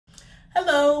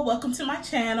Hello, welcome to my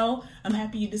channel. I'm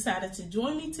happy you decided to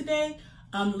join me today.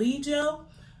 I'm Lejo.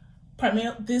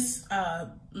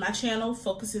 My channel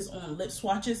focuses on lip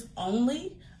swatches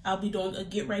only. I'll be doing a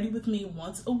get ready with me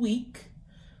once a week.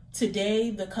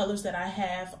 Today, the colors that I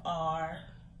have are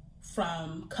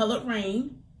from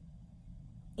Raine,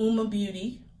 Uoma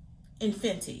Beauty, and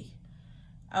Fenty.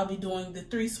 I'll be doing the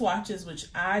 3 swatches, which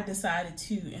I decided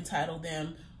to entitle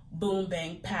them Boom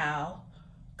Bang Pow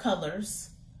colors.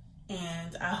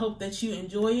 And I hope that you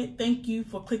enjoy it. Thank you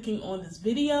for clicking on this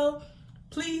video.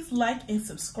 Please like and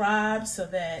subscribe so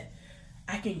that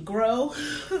I can grow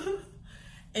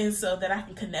and so that I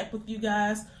can connect with you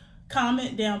guys.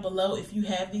 Comment down below if you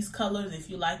have these colors, if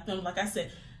you like them. Like I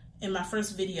said in my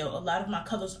first video, a lot of my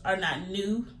colors are not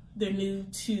new. They're new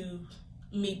to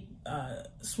me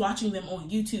swatching them on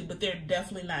YouTube, but they're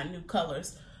definitely not new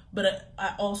colors. But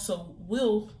I also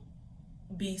will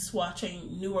be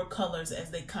swatching newer colors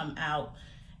as they come out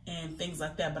and things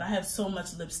like that. But I have so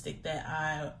much lipstick that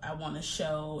I want to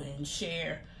show and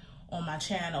share on my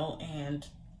channel, and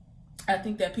I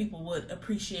think that people would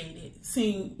appreciate it,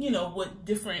 seeing, you know, what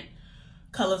different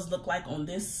colors look like on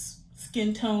this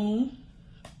skin tone.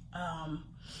 I'm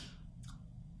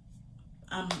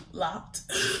locked.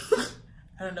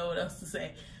 I don't know what else to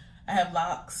say. I have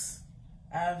locks.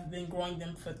 I've been growing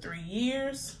them for 3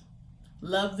 years.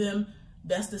 Love them.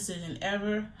 Best decision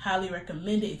ever. Highly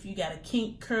recommend it. If you got a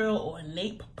kink curl or a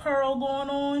nape pearl going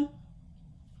on,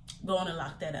 go on and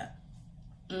lock that up.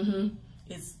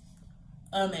 It's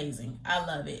amazing. I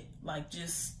love it. Like,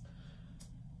 just,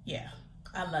 yeah,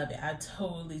 I love it. I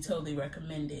totally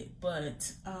recommend it.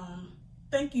 But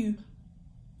thank you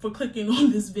for clicking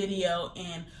on this video,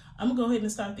 and I'm gonna go ahead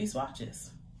and start these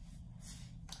swatches.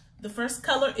 The first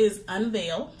color is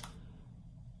Unveil.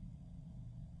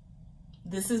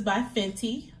 This is by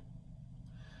Fenty.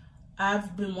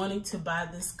 I've been wanting to buy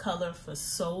this color for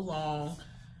so long.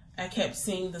 I kept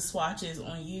seeing the swatches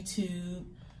on YouTube,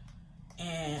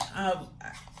 and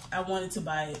I wanted to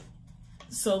buy it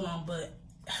so long, but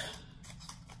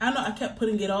I don't know, I kept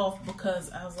putting it off because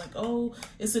I was like, oh,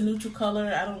 it's a neutral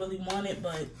color. I don't really want it,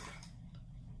 but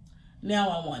now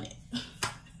I want it.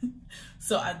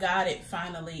 So I got it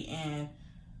finally, and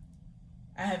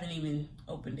I haven't even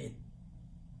opened it.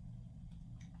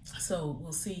 So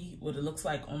we'll see what it looks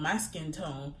like on my skin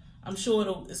tone. I'm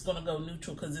sure it's gonna go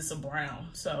neutral because it's a brown.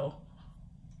 So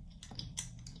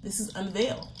this is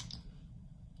Unveil.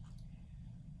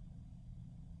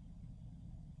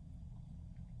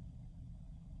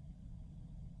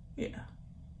 Yeah.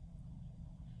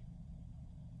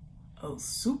 Oh,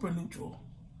 super neutral.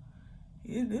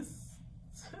 Yeah, this.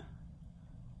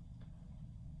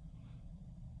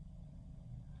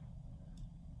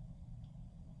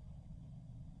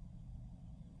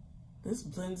 This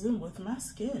blends in with my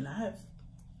skin. I have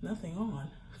nothing on.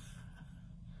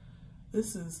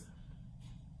 This is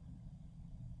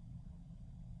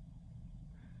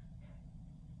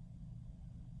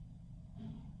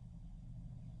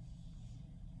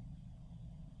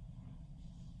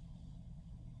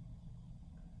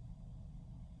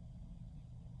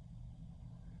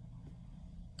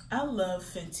I love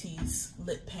Fenty's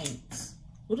lip paints.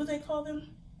 What do they call them?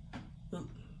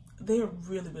 They are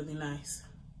really nice.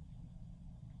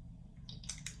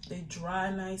 They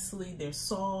dry nicely, they're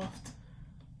soft.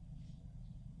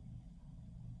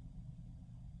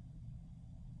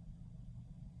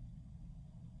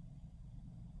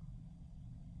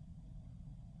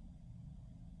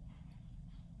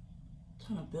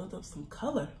 Trying to build up some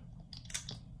color.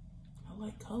 I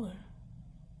like color.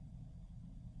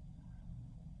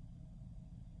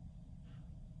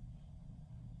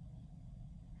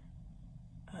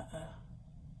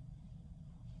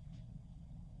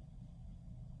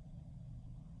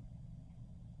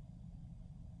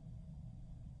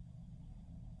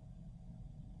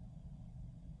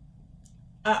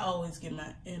 I always get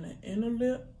my inner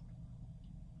lip.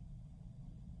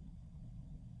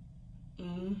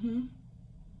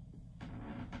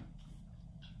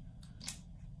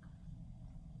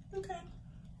 Okay.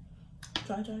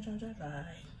 Dry.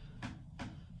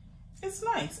 It's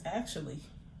nice, actually.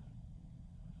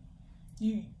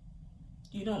 You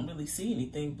don't really see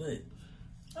anything, but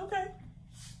okay.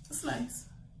 It's nice.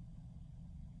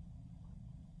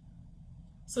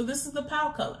 So this is the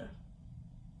Pow color.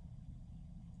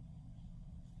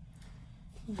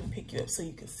 Let me pick you up so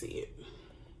you can see it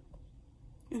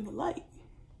in the light.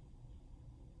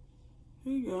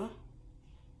 Here you go.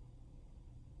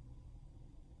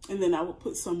 And then I will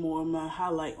put some more of my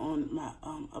highlight on my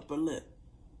upper lip.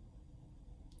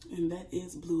 And that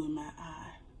is blue in my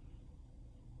eye.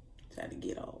 Try to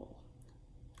get all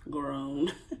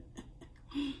grown.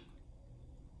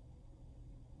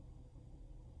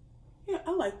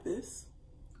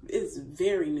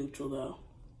 very neutral though.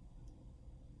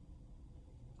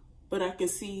 But I can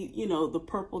see, you know, the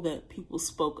purple that people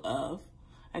spoke of.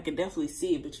 I can definitely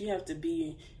see it, but you have to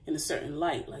be in a certain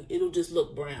light. Like, it'll just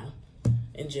look brown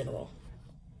in general.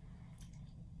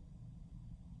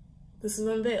 This is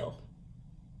Unveil.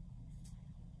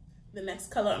 The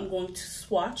next color I'm going to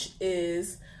swatch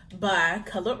is by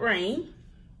Raine,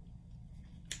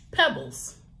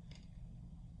 Pebbles.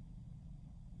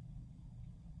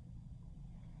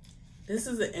 This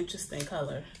is an interesting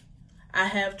color. I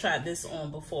have tried this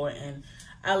on before and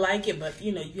I like it, but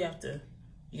you know, you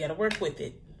gotta work with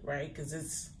it, right? Because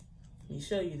it's, let me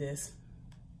show you this.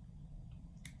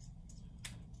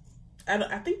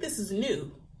 I think this is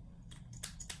new.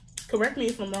 Correct me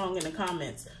if I'm wrong in the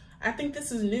comments. I think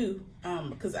this is new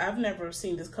because I've never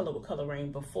seen this color with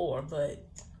Raine before, but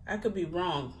I could be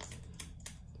wrong.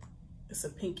 It's a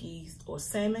pinky or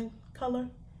salmon color.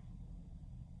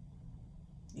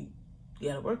 You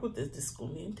gotta work with this. This is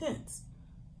gonna be intense.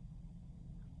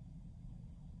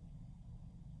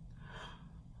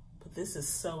 But this is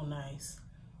so nice.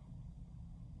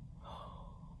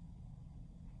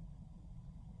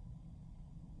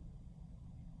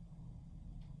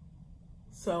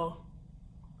 So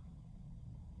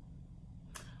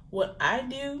what I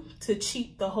do to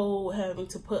cheat the whole having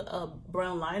to put a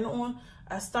brown liner on,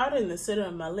 I start in the center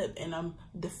of my lip and I'm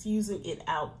diffusing it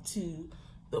out to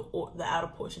the outer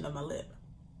portion of my lip.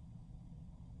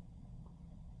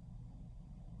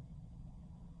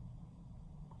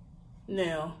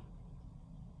 Now,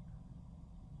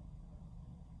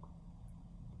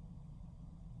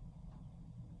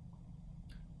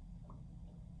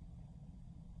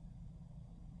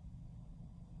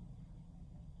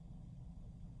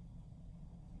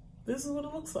 this is what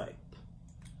it looks like.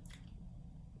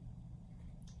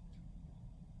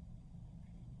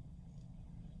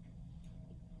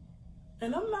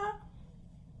 And I'm not,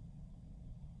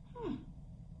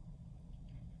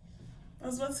 I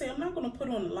was about to say, I'm not gonna put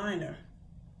on a liner.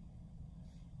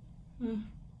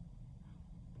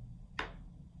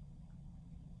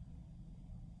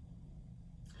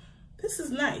 This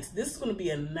is nice. This is gonna be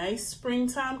a nice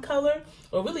springtime color,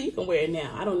 or really you can wear it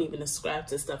now. I don't even ascribe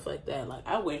to stuff like that. Like,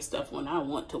 I wear stuff when I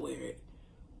want to wear it.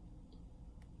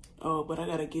 Oh, but I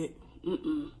gotta get,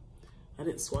 I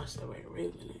didn't swatch that right.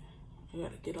 Wait a minute. I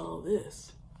gotta get all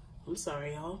this. I'm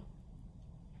sorry, y'all.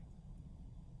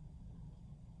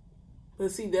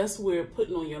 But see, that's where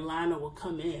putting on your liner will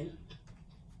come in.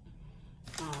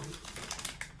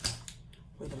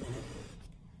 Wait a minute.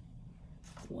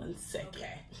 One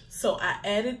second. So I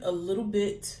added a little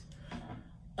bit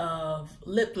of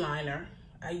lip liner.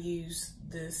 I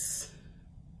used this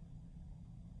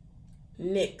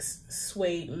NYX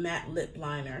Suede Matte Lip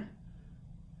Liner.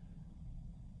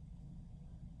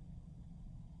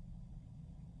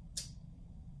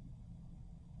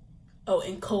 Oh,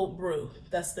 and Cold Brew.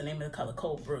 That's the name of the color,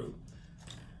 Cold Brew.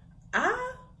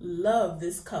 I love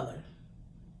this color.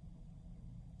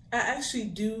 I actually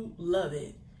do love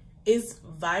it. It's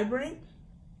vibrant.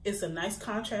 It's a nice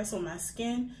contrast on my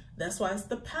skin. That's why it's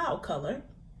the Pow color.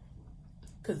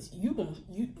 Cause you gonna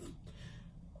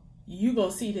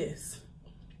see this.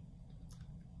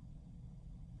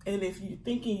 And if you're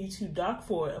thinking you're too dark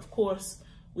for it, of course,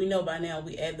 we know by now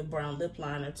we add the brown lip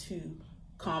liner to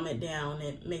calm it down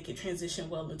and make it transition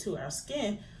well into our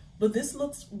skin. But this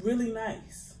looks really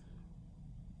nice.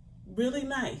 Really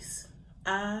nice.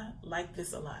 I like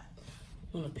this a lot.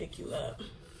 I'm gonna pick you up.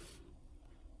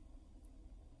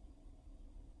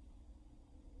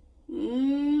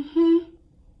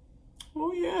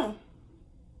 Oh yeah.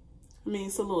 I mean,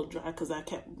 it's a little dry because I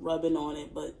kept rubbing on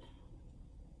it, but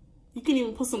you can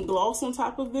even put some gloss on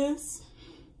top of this.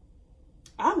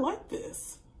 I like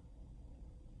this.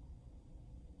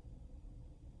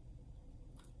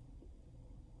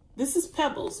 This is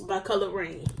Pebbles by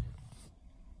Raine.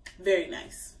 Very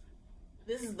nice.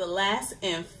 This is the last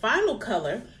and final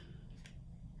color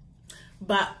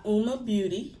by Uoma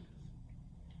Beauty.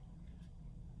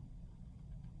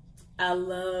 I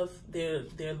love their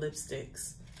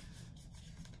lipsticks.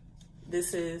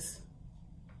 This is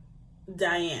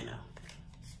Diana.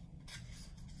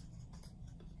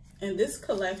 And this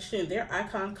collection, their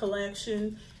Icon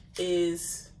collection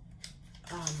is,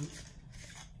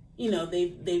 you know,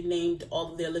 they've named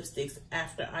all of their lipsticks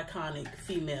after iconic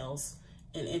females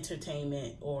in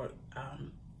entertainment or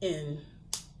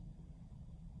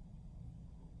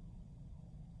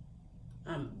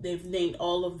they've named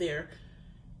all of their,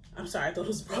 I'm sorry, I thought it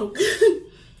was broke.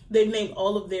 They've named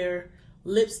all of their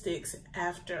lipsticks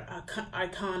after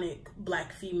iconic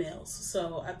Black females.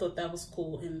 So I thought that was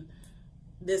cool. And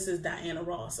This is Diana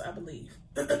Ross, I believe.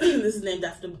 This is named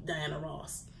after Diana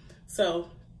Ross. So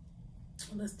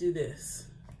let's do this.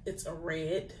 It's a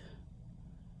red.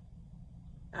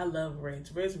 I love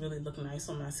reds. Reds really look nice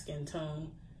on my skin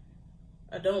tone.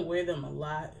 I don't wear them a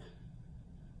lot,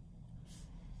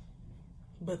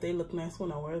 but they look nice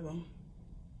when I wear them.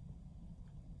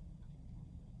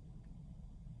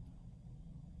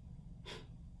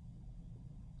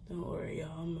 Don't worry,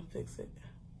 y'all, I'm gonna fix it.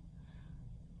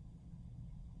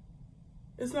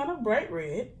 It's not a bright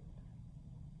red.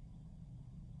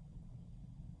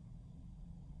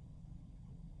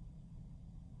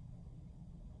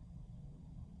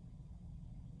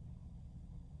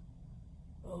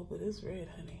 Oh, but it's red,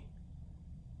 honey.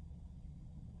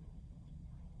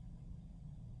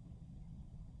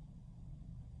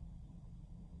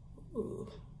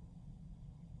 Ooh.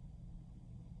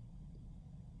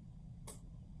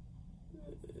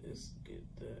 Let's get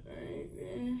that right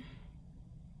there.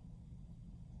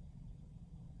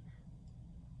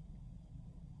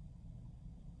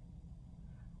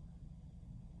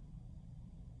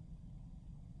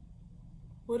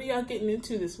 What are y'all getting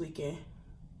into this weekend?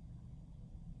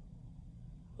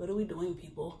 What are we doing,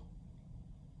 people?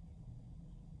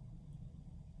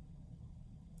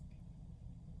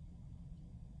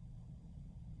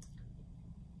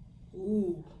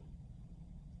 Ooh.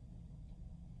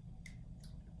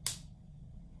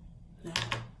 Now,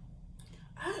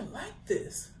 I like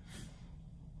this.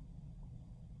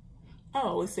 I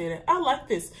always say that. I like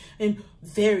this. And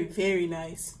very, very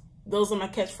nice. Those are my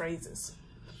catchphrases.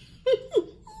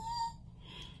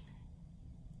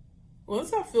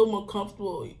 Once I feel more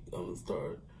comfortable, I'm gonna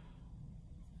start,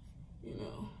 you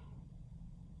know,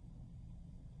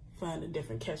 finding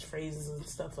different catchphrases and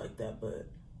stuff like that. But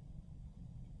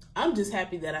I'm just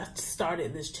happy that I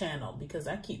started this channel because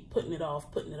I keep putting it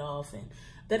off, and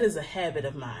that is a habit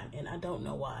of mine, and I don't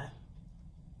know why.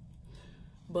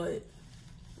 But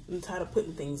I'm tired of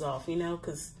putting things off, you know,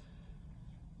 because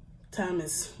time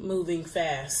is moving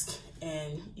fast,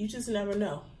 and you just never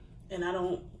know. And I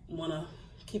don't want to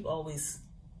keep always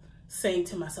saying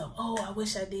to myself, oh, I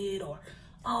wish I did, or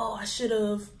oh, I should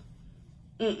have.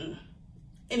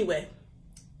 Anyway,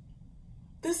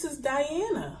 this is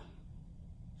Diana.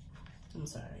 I'm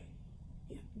sorry.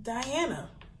 Yeah, Diana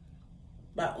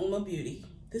by Uoma Beauty.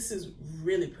 This is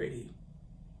really pretty.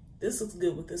 This looks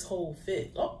good with this whole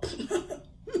fit. Oh,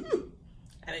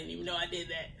 I didn't even know I did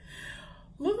that.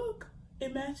 Look,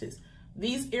 it matches.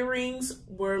 These earrings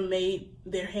were made,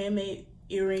 they're handmade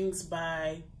earrings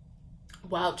by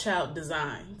Wild Child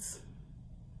Designs.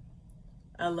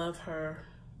 I love her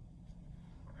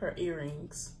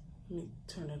earrings. Let me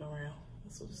turn it around.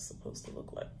 That's what it's supposed to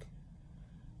look like.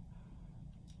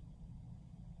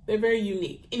 They're very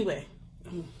unique. Anyway,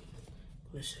 I'm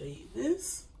gonna show you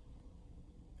this.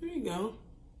 There you go.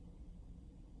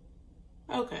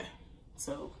 Okay,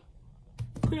 so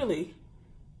clearly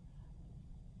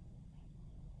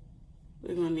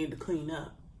we're gonna need to clean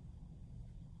up.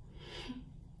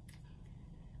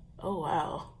 Oh,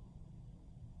 wow.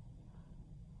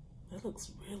 That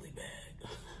looks really bad.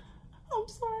 I'm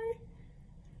sorry.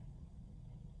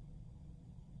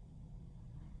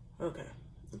 Okay,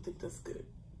 I think that's good.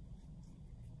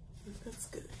 That's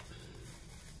good.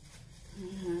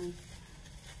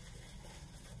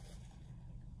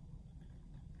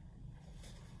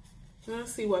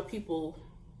 Let's see why people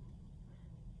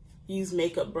use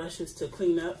makeup brushes to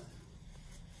clean up.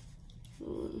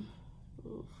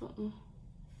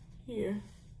 Here.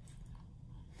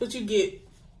 But you get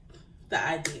the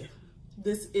idea.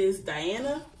 This is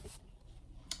Diana.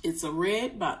 It's a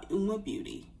red by Uoma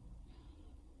Beauty.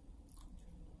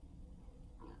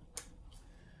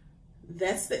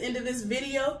 That's the end of this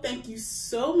video. Thank you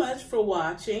so much for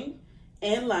watching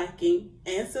and liking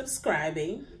and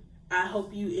subscribing. I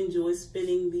hope you enjoy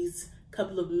spending these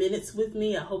couple of minutes with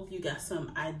me. I hope you got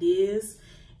some ideas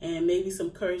and maybe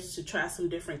some courage to try some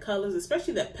different colors,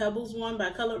 especially that Pebbles one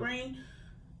by Raine.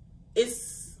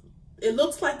 It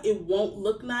looks like it won't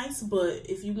look nice, but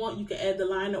if you want, you can add the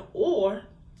liner, or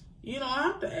you don't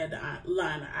have to add the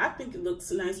liner. I think it looks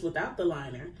nice without the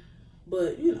liner,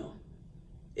 but you know,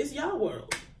 it's y'all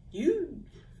world. You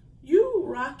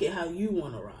rock it how you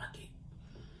want to rock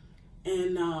it.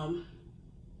 And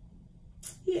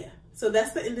yeah, so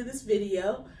that's the end of this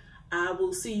video. I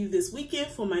will see you this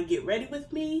weekend for my Get Ready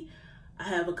With Me. I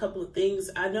have a couple of things.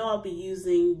 I know I'll be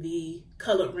using the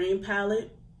Raine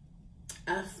palette.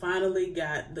 I finally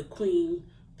got the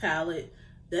Queen palette.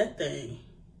 That thing,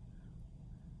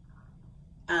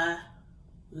 I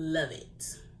love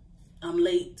it. I'm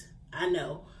late, I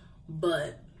know,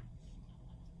 but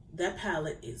that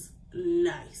palette is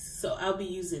nice. So I'll be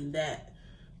using that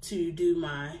to do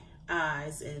my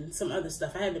eyes and some other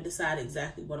stuff. I haven't decided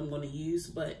exactly what I'm going to use,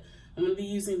 but I'm going to be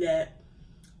using that,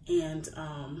 and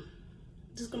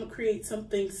just going to create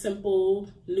something simple,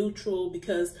 neutral,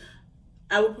 because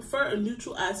I would prefer a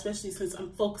neutral eye, especially since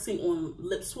I'm focusing on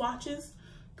lip swatches.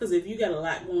 Because if you got a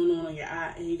lot going on your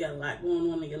eye and you got a lot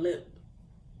going on your lip,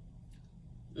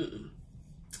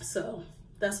 so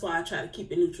that's why I try to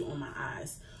keep it neutral on my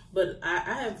eyes. But I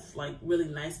have like really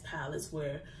nice palettes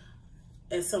where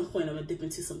at some point I'm gonna dip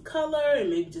into some color and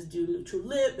maybe just do neutral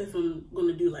lip if I'm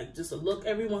gonna do like just a look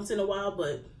every once in a while,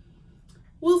 but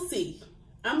we'll see.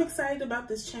 I'm excited about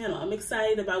this channel. I'm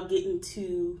excited about getting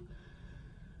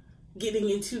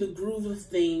into the groove of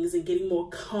things and getting more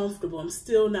comfortable. I'm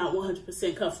still not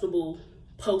 100% comfortable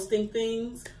posting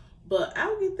things, but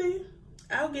I'll get there.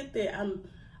 I'll get there.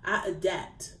 I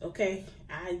adapt, okay?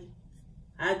 I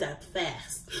adapt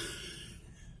fast.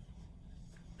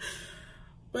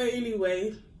 But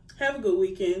anyway, have a good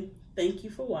weekend. Thank you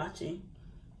for watching.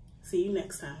 See you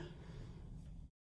next time.